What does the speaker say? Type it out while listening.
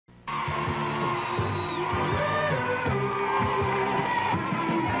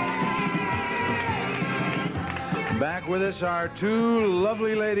with us are two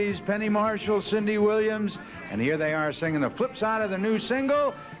lovely ladies, Penny Marshall, Cindy Williams, and here they are singing the flip side of the new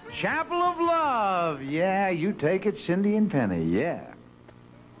single, Chapel of Love. Yeah, you take it, Cindy and Penny, yeah.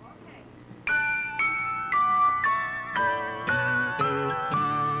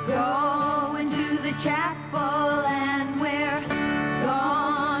 Go into the chapel and we're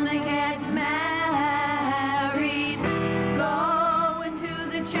gonna get married. Go into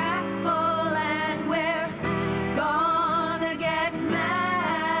the chapel and we're gonna get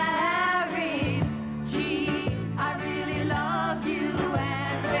married. Gee, I really love you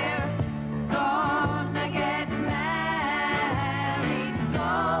and we're gonna get married.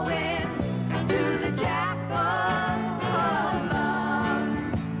 Go into the chapel of love.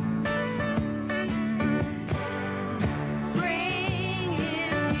 Spring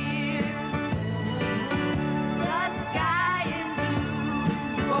is here, the sky is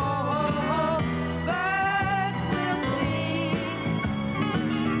blue. Oh, birds will sing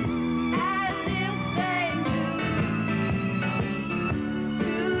as if they knew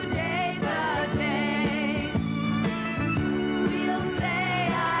today's the day. We'll say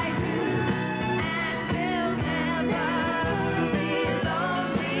I do, and we'll never be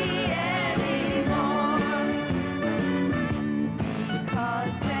lonely anymore.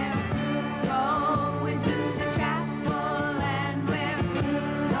 Because we're going to the chapel and we're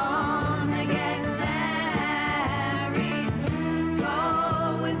gonna get married.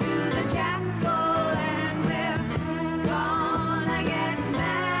 Going to the chapel and we're gonna get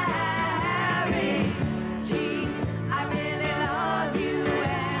married. Gee, I really love you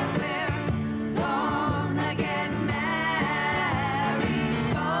and we're gonna get married.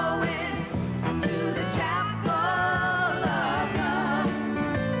 Going to the chapel of love.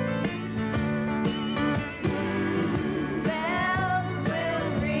 Bells will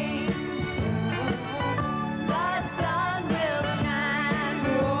ring, the sun will shine.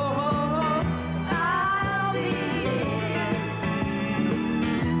 Oh, I'll be here,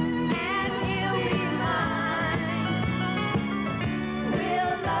 and he'll be mine.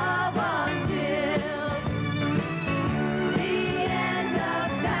 We'll love until the end of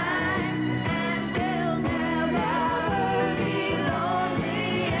time, and we'll never be lonely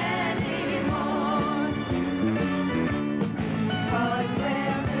anymore. Because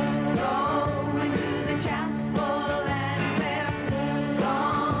we're going to the chapel and we're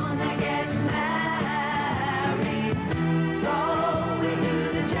gonna get married. Going to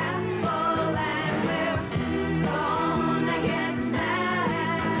the chapel and we're gonna get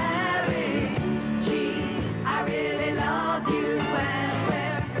married. Gee, I really love you and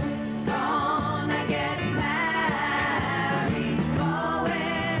we're gonna get married.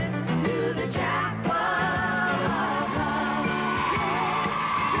 Going to the chapel of love.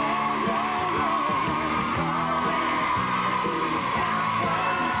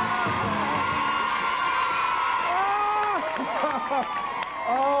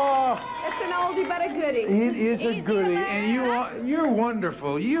 Oh, It's an oldie but a goodie. it is a goodie, and you're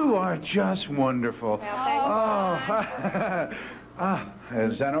wonderful. You are just wonderful. Oh,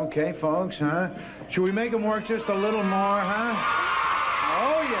 is that okay, folks, huh? Should we make them work just a little more, huh?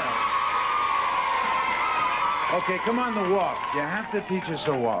 Oh, yeah. Okay, come on the walk. You have to teach us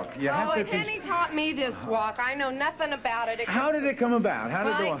a walk. You have to Penny taught me this walk. I know nothing about it. How did it come about? How did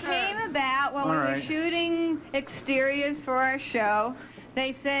Well, the it walk? came about when All we were right. shooting exteriors for our show.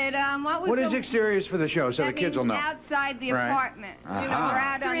 They said, What is exteriors for the show, so the that kids will means know? outside the Right. apartment. You know, Uh-huh. we're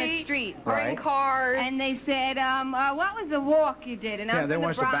out on the street. Or in Right. cars. And they said, what was the walk you did? And Yeah, I'm they from the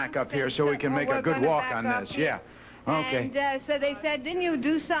want us to back Bronx, up here and so we can well, make we're a good gonna walk back on up this. here. Yeah. Okay. And so they said, didn't you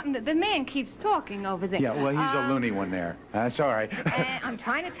do something? The man keeps talking over there. Yeah, well, he's a loony one there. That's all right. And I'm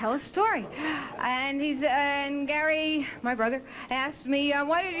trying to tell a story. And and Gary, my brother, asked me,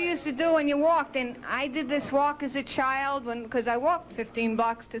 what did you used to do when you walked? And I did this walk as a child because I walked 15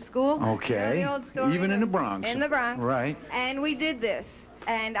 blocks to school. Okay. You know the old story? Even in the Bronx. In the Bronx. Right. And we did this.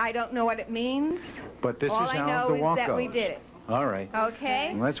 And I don't know what it means. But this All is I how know the is walk that goes. we did it. All right.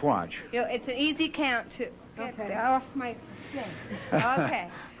 Okay? Let's watch. It's an easy count, too. Okay. Get off my thing. Okay.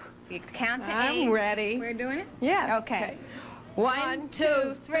 You count to 8. I'm ready. We're doing it? Yeah. Okay. 1,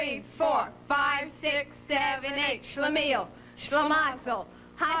 2, 3, 4, 5, 6, 7, 8. Schlemiel, schlimazel,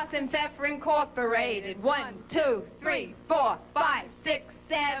 Haas and Pfeffer Incorporated. 1, 2, 3, 4, 5, 6,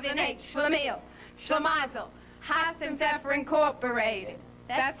 7, 8. Schlemiel, schlimazel, Haas and Pfeffer Incorporated.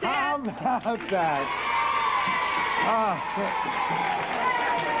 That's it. How about that? Oh.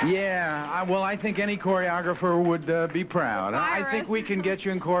 Yeah, well, I think any choreographer would be proud. I think we can get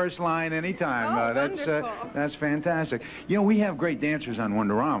you in chorus line anytime. Oh, That's fantastic. You know, we have great dancers on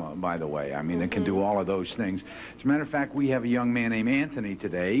Wonderama, by the way. I mean, they can do all of those things. As a matter of fact, we have a young man named Anthony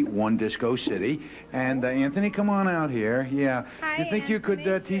today, One Disco City. And Anthony, come on out here. Yeah. Hi, You think you could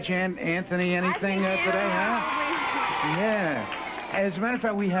teach Anthony anything today, huh? Yeah. As a matter of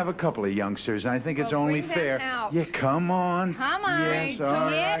fact, we have a couple of youngsters, and I think it's only bring them fair. out. Yeah, come on. Come on. Yes, all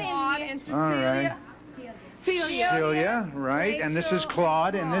Get right. him. And All Cecilia. right. Celia. Celia, right, and this is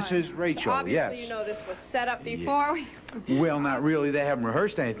Claude, and this is Rachel, Obviously, yes. you know this was set up before we... Well, not really. They haven't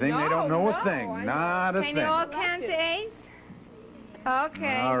rehearsed anything. They don't know a No, thing. I Not a Can thing. you all count to 8?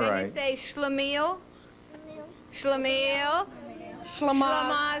 Okay. All then right. you say schlemiel, schlemiel,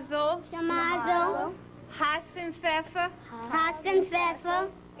 Schlimazel. schlimazel, Schlimazel, Hassenpfeffer, Hassenpfeffer,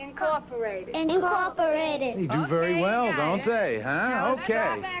 Incorporated. Incorporated. They do very Okay, well, got don't it. they? Huh? Now let's Go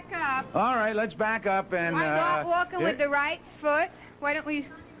Okay. back up. All right, let's back up and Start walking here, with the right foot. Why don't we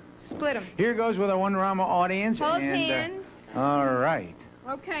split them? here goes with our Wonderama audience. Hold and, hands. All right.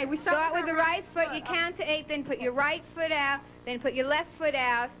 Okay, we Start with the right foot. You count to 8, then put your right foot out, then put your left foot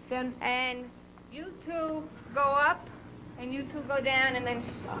out, Then and you two go up, and you two go down, and then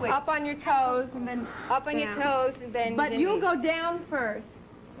switch. up on your toes, and then Up on your down. toes, and then. But then you go down first.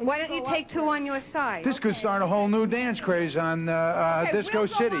 Why don't you take 2 on your side? This could start a whole new dance craze on Okay, Disco we'll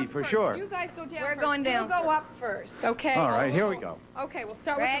go City, up for first. sure. You guys go down We're first. going down We'll go up first, okay? All right, here we go. Okay, we'll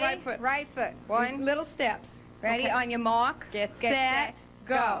start Ready? with the right foot. Right foot. 1. Little steps. Ready? Okay. On your mark. Get set,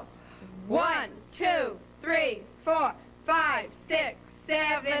 go. 1, 2, 3, 4, 5, 6,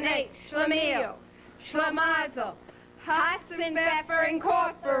 7, 8. Schlemiel. Schlimazel. Hassenpfeffer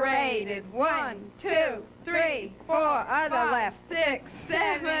Incorporated. 1, 2, 3, 4. Other 5, left. 6,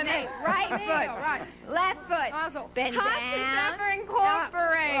 7, 8. Right foot. Right. Left foot. Mazel. Bend down. Hassenpfeffer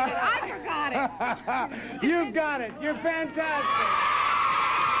Incorporated. I forgot it. You've got it. You're fantastic.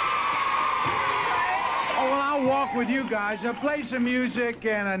 Oh, well, I'll walk with you guys. Play some music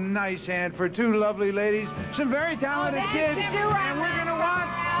and a nice hand for 2 lovely ladies, some very talented that's kids, the do-right and we're going to watch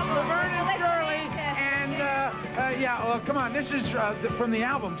album. Laverne and Let's Shirley. dance. And yeah, well, come on. This is from the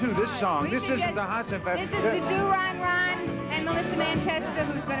album too. This song. We This should isn't just- the Hassenpfeffer. This is the Ron and Melissa Manchester,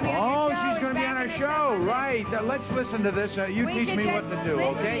 who's going to be on Oh, your show. she's going to be on our show, right? Let's listen to this. You We teach should me what just to do,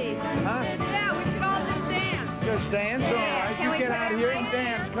 listen. okay? Huh? Yeah, we should all just dance. Just dance, all Yeah. right. Can You we get put out our here and mics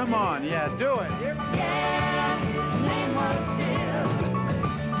dance. Come on, yeah, do it. Here we go.